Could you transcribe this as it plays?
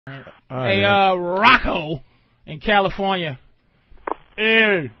Hey, Rocco in California.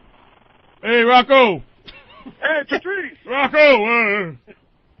 Hey, Rocco. Hey, Patrice. Rocco.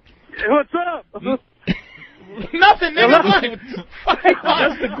 What's up? Nothing, nigga.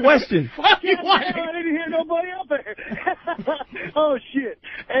 That's the question. Fuck you, I didn't hear nobody up there. Oh, shit.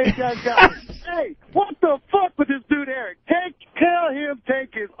 Hey, guys. Hey, what the fuck with this dude, Eric? Tell him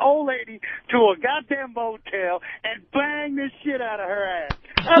take his old lady to a goddamn motel and bang this shit out of her ass.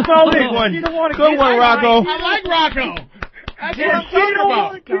 That's all it is. Good one, Rocco. I like Rocco. That's what I'm talking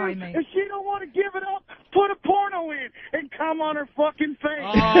about. If she don't want to give it up, put a porno in and come on her fucking face.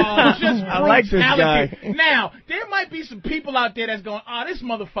 Oh, just I like this guy. Now, there might be some people out there that's going, oh, this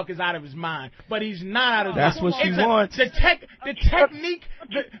motherfucker's out of his mind. But he's not out of his mind. That's what she wants. The technique,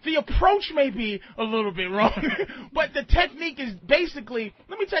 the approach may be a little bit wrong. But the technique is basically,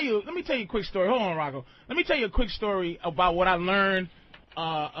 let me tell you a quick story. Hold on, Rocco. Let me tell you a quick story about what I learned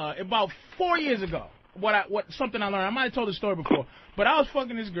about 4 years ago. Something I learned. I might have told the story before, but I was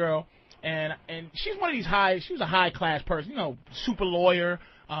fucking this girl, and she's one of these she was a high class person, super lawyer,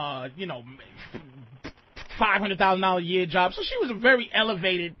 $500,000 a year job. So she was a very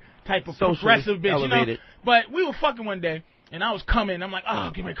elevated type of progressive bitch, elevated. But we were fucking one day, and I was coming. I'm like,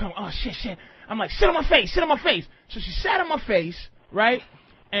 oh, give me a come. Oh shit. I'm like, sit on my face. So she sat on my face, right?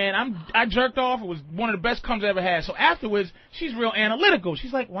 And I jerked off. It was one of the best comes I ever had. So afterwards, she's real analytical.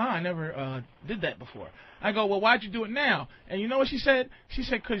 She's like, wow, I never did that before. I go, well, why'd you do it now? And you know what she said? She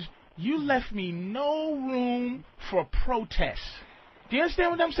said, because you left me no room for protest. Do you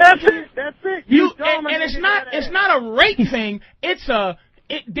understand what I'm saying? That's it. And it's not a rape thing.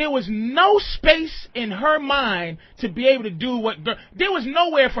 There was no space in her mind to be able to do there was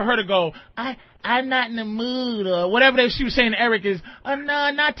nowhere for her to go, I'm not in the mood, or whatever she was saying to Eric is,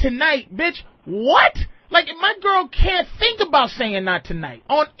 no, not tonight, bitch. What? Like, my girl can't think about saying not tonight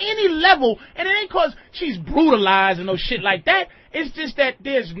on any level, and it ain't because she's brutalized and no shit like that. It's just that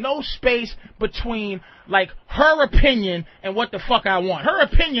there's no space between, like, her opinion and what the fuck I want. Her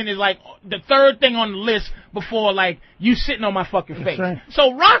opinion is, like, the third thing on the list before, like, you sitting on my fucking face. Right.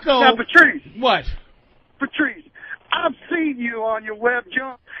 So, Rocco... Now, Patrice. What? Patrice, I've seen you on your web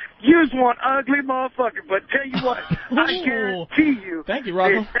jump. You's one ugly motherfucker, but tell you what, I guarantee you... Thank you,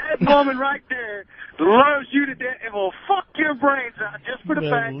 Rocco. That woman right there loves you to death and will fuck your brains out just for the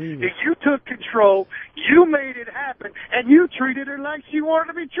fact that you took control, you made it happen, and you treated her like she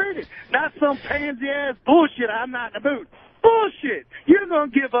wanted to be treated. Not some pansy-ass bullshit, I'm not in the mood. Bullshit. You're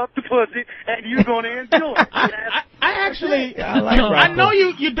going to give up the pussy, and you're going to enjoy it. I like Rocco. I know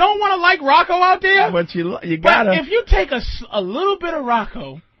you don't want to like Rocco out there. But you got to. If you take a little bit of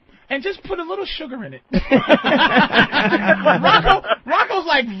Rocco and just put a little sugar in it. Rocco's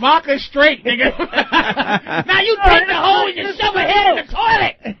like vodka straight, nigga. Now you take the hole and you shove her head in the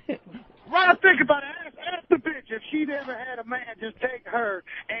toilet. Now think about it. Ask the bitch if she'd ever had a man just take her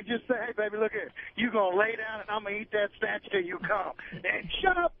and just say, hey, baby, look here. You going to lay down and I'm going to eat that snatch till you come. And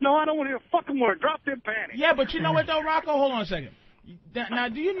shut up. No, I don't want to hear a fucking word. Drop them panties. Yeah, but you know what, though, Rocco? Hold on a second. Now,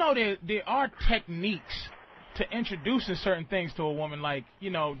 do you know there are techniques to introducing certain things to a woman, like,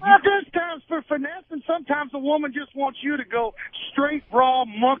 Well, there's times for finesse, and sometimes a woman just wants you to go straight raw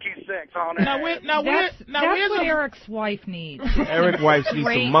monkey sex on her. That's what Eric's wife needs. Eric's wife needs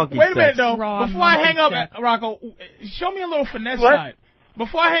some monkey sex. Wait a minute, though. Raw before I hang up, sex. Rocco, show me a little finesse side.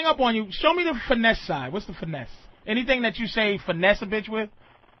 Before I hang up on you, show me the finesse side. What's the finesse? Anything that you say finesse a bitch with?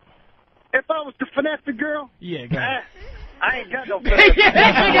 If I was to finesse the girl? Yeah, go ahead. I ain't got no finesse.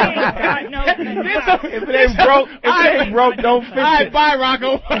 If it ain't broke, don't fix it. All right, bye,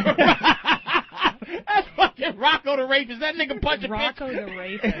 Rocco. That's fucking Rocco the rapist. That nigga punch a bitch. Rocco the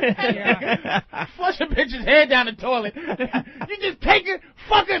rapist, yeah. Flush a bitch's head down the toilet. You just take it,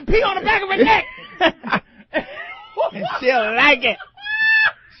 fucking pee on the back of her neck. She'll like it.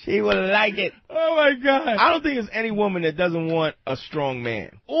 She will like it. Oh, my God. I don't think there's any woman that doesn't want a strong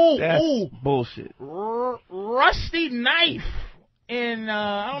man. That's bullshit. Rusty Knife.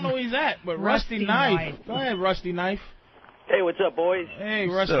 I don't know where he's at, but Rusty Knife. Go ahead, Rusty Knife. Hey, what's up, boys? Hey,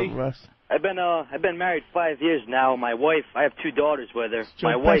 Rusty. What's up, Russ? I've been married 5 years now. My wife, I have 2 daughters with her.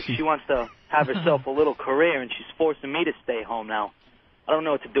 My wife, she wants to have herself a little career, and she's forcing me to stay home now. I don't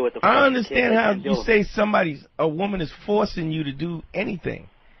know what to do with the I understand how you say a woman is forcing you to do anything.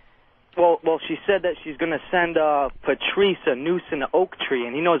 Well, she said that she's going to send Patrice a noose in the oak tree,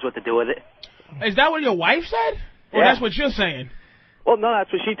 and he knows what to do with it. Is that what your wife said? Or Yeah. that's what you're saying? Well, no,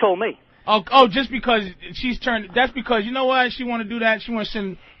 that's what she told me. Oh, just because that's because, you know why she want to do that? She want to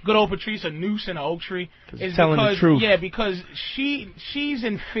send good old Patrice a noose in an oak tree. It's telling the truth. Yeah, because she's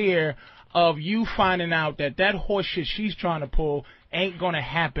in fear of you finding out that horse shit she's trying to pull ain't gonna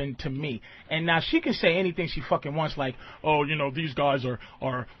happen to me. And now she can say anything she fucking wants, like, oh, you know, these guys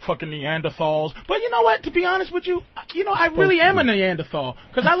are fucking Neanderthals. But you know what? To be honest with you, I really am a Neanderthal,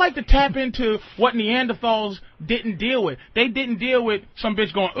 because I like to tap into what Neanderthals didn't deal with. They didn't deal with some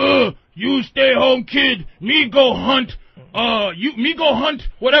bitch going, you stay home, kid. Me go hunt. Me go hunt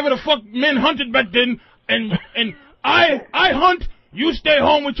whatever the fuck men hunted back then, and I hunt. You stay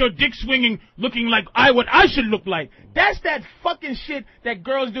home with your dick swinging, looking like what I should look like. That's that fucking shit that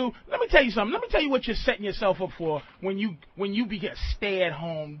girls do. Let me tell you something. Let me tell you what you're setting yourself up for when you be a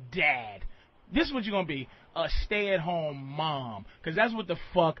stay-at-home dad. This is what you're gonna be, a stay-at-home mom, because that's what the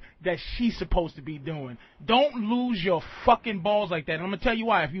fuck that she's supposed to be doing. Don't lose your fucking balls like that. And I'm gonna tell you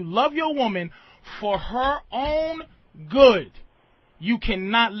why. If you love your woman for her own good, you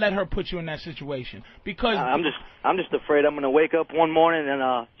cannot let her put you in that situation, because I'm just afraid I'm gonna wake up one morning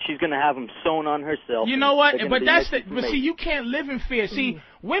and she's gonna have them sewn on herself. You know what? But see, you can't live in fear. See,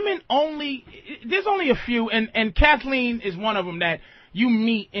 women there's only a few, and Kathleen is one of them that you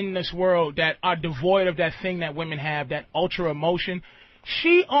meet in this world that are devoid of that thing that women have, that ultra emotion.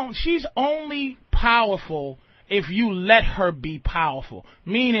 She's only powerful if you let her be powerful.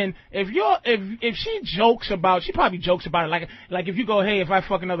 Meaning, if she jokes about, she probably jokes about it like if you go, hey, if I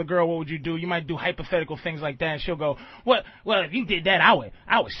fuck another girl, what would you do? You might do hypothetical things like that, and she'll go, well, if you did that, I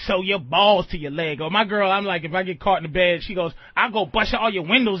would sew your balls to your leg. Or my girl, I'm like, if I get caught in the bed, she goes, I'll go bust all your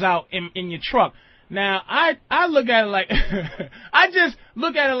windows out in your truck. Now, I look at it like, I just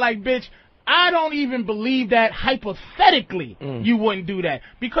look at it like, bitch, I don't even believe that hypothetically you wouldn't do that.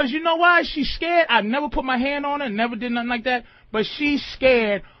 Because you know why? She's scared. I never put my hand on her, never did nothing like that. But she's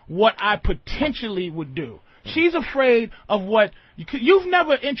scared what I potentially would do. She's afraid of what, you've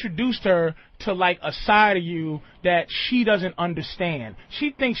never introduced her to like a side of you that she doesn't understand.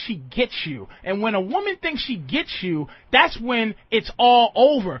 She thinks she gets you. And when a woman thinks she gets you, that's when it's all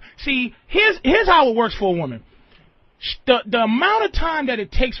over. See, here's how it works for a woman. The amount of time that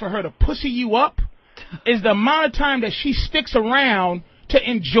it takes for her to pussy you up is the amount of time that she sticks around to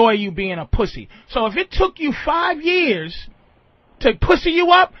enjoy you being a pussy. So if it took you 5 years to pussy you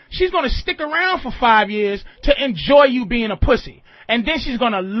up, she's going to stick around for 5 years to enjoy you being a pussy. And then she's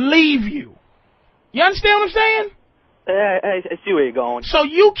going to leave you. You understand what I'm saying? I see where you're going. So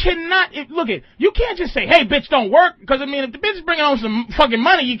you cannot, you can't just say, hey, bitch, don't work. Because, I mean, if the bitch is bringing home some fucking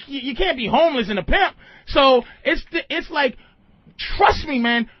money, you can't be homeless and a pimp. So it's like, trust me,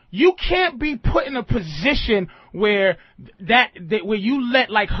 man, you can't be put in a position where where you let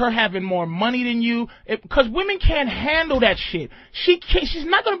like her having more money than you, because women can't handle that shit. She's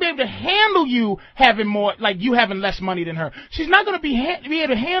not going to be able to handle you having more, like you having less money than her. She's not going to be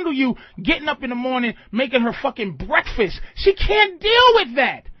able to handle you getting up in the morning making her fucking breakfast. She can't deal with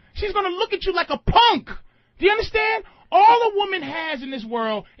that. She's going to look at you like a punk. Do you understand? All a woman has in this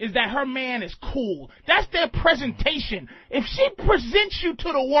world is that her man is cool. That's their presentation. If she presents you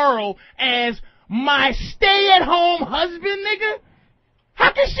to the world as my stay-at-home husband, nigga,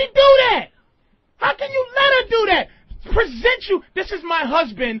 how can she do that? How can you let her do that? Present you, this is my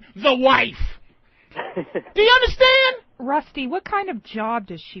husband, the wife. Do you understand? Rusty, what kind of job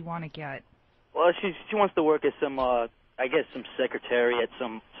does she want to get? Well, she wants to work as some I guess some secretary at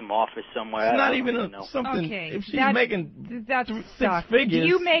some office somewhere. It's not even something. Okay, if she's making that's 6 Do figures.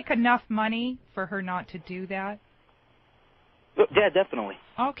 you make enough money for her not to do that? Yeah, definitely.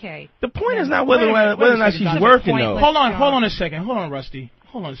 Okay. The point is not whether or not she's working, though. Hold on a second. Hold on, Rusty.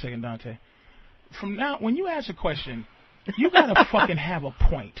 Hold on a second, Dante. From now, when you ask a question, you gotta fucking have a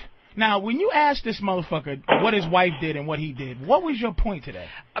point. Now, when you ask this motherfucker what his wife did and what he did, what was your point to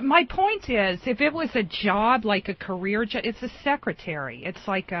that? My point is, if it was a job, like a career job, it's a secretary. It's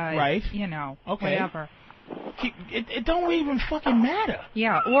like a, right. Whatever. It don't even fucking matter.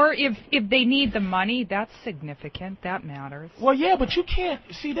 Yeah, or if they need the money, that's significant. That matters. Well, yeah, but you can't.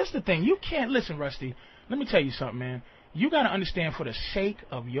 See, that's the thing. You can't. Listen, Rusty, let me tell you something, man. You got to understand, for the sake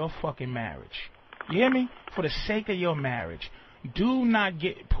of your fucking marriage, you hear me? For the sake of your marriage, do not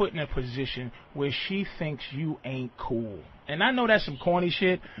get put in a position where she thinks you ain't cool. And I know that's some corny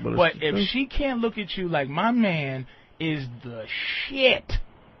shit, but if she can't look at you like my man is the shit,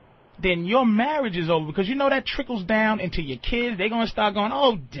 then your marriage is over, because you know that trickles down into your kids. They're going to start going,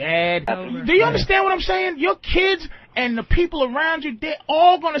 oh, Dad. Do you understand what I'm saying? Your kids and the people around you, they're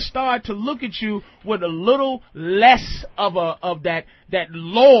all going to start to look at you with a little less of that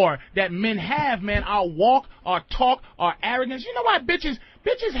lore that men have, man. Our walk, our talk, our arrogance. You know why bitches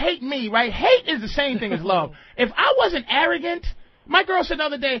hate me, right? Hate is the same thing as love. If I wasn't arrogant, my girl said the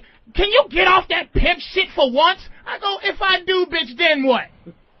other day, can you get off that pimp shit for once? I go, if I do, bitch, then what?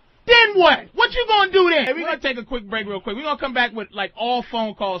 Then what? What you gonna do then? Hey, we're gonna take a quick break real quick. We're gonna come back with like all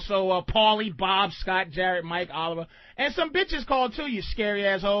phone calls. So Paulie, Bob, Scott, Jared, Mike, Oliver, and some bitches called too, you scary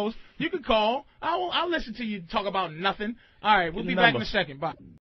assholes. You can call. I'll listen to you talk about nothing. All right, we'll be back in a second. Bye.